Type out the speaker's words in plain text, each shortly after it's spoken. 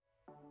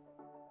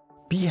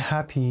be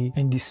happy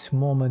in this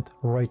moment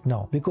right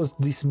now, because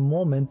this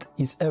moment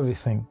is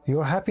everything.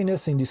 Your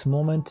happiness in this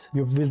moment,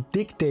 you will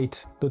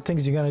dictate the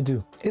things you're gonna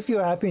do. If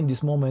you're happy in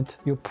this moment,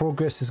 your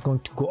progress is going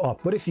to go up.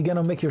 But if you're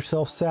gonna make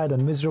yourself sad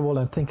and miserable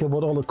and think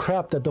about all the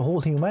crap that the whole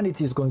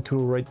humanity is going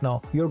through right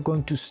now, you're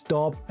going to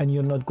stop and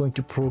you're not going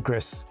to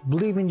progress.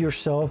 Believe in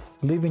yourself,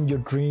 believe in your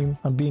dream,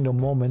 and be in the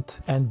moment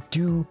and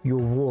do your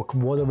work,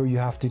 whatever you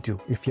have to do.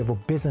 If you have a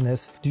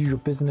business, do your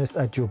business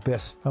at your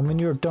best. And when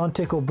you're done,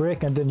 take a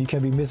break, and then you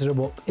can be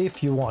miserable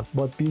if you want,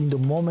 but be in the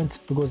moment,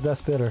 because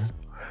that's better.